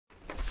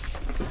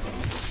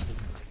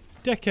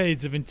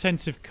Decades of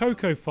intensive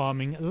cocoa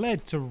farming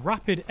led to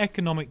rapid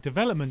economic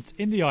development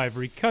in the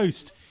Ivory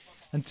Coast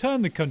and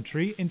turned the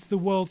country into the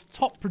world's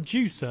top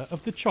producer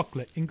of the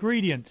chocolate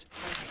ingredient.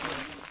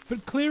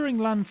 But clearing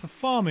land for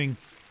farming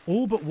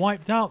all but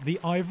wiped out the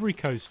Ivory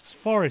Coast's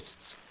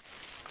forests.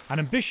 An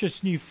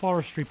ambitious new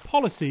forestry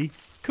policy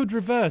could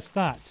reverse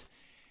that.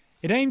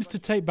 It aims to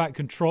take back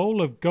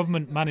control of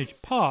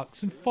government-managed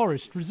parks and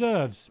forest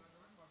reserves.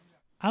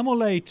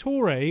 Amole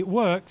Toure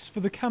works for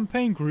the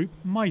campaign group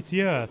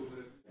Mighty Earth.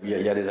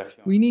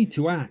 We need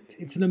to act.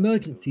 It's an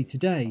emergency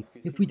today.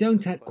 If we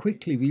don't act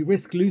quickly, we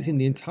risk losing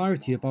the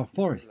entirety of our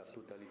forests.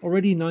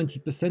 Already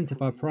 90%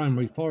 of our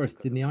primary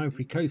forests in the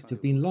Ivory Coast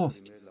have been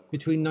lost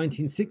between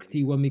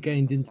 1960, when we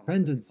gained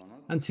independence,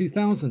 and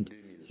 2000,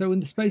 so in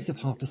the space of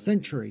half a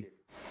century.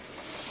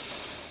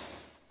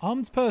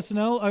 Armed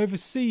personnel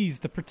oversees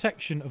the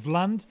protection of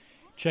land,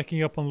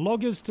 checking up on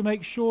loggers to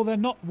make sure they're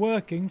not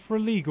working for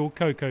illegal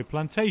cocoa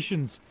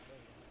plantations.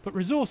 But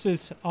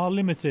resources are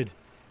limited.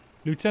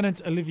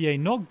 Lieutenant Olivier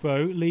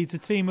Nogbo leads a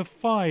team of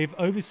 5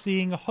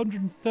 overseeing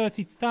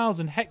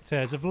 130,000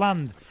 hectares of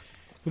land,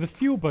 with a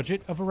fuel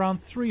budget of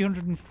around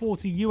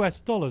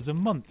 $340 a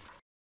month.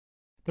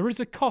 There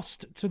is a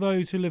cost to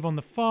those who live on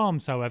the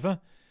farms, however.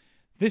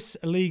 This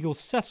illegal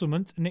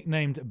settlement,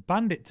 nicknamed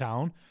Bandit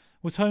Town,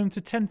 was home to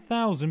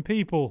 10,000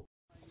 people.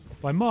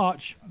 By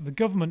March, the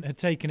government had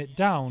taken it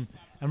down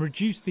and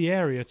reduced the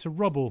area to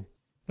rubble.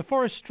 The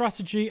forest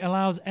strategy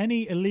allows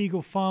any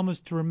illegal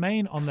farmers to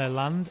remain on their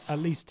land, at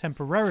least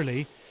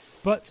temporarily,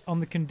 but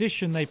on the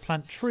condition they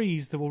plant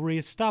trees that will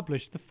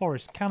re-establish the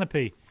forest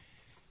canopy.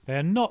 They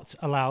are not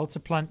allowed to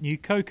plant new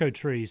cocoa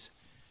trees.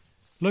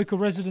 Local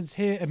residents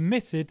here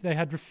admitted they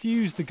had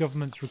refused the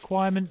government's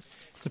requirement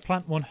to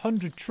plant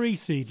 100 tree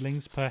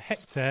seedlings per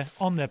hectare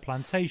on their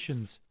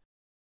plantations.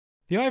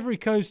 The Ivory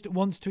Coast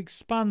wants to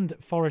expand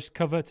forest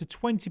cover to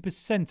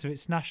 20% of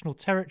its national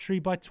territory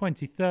by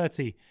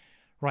 2030.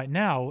 Right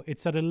now,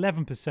 it's at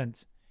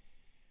 11%.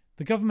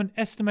 The government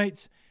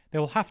estimates they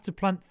will have to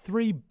plant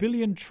 3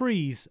 billion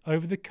trees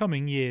over the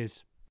coming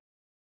years.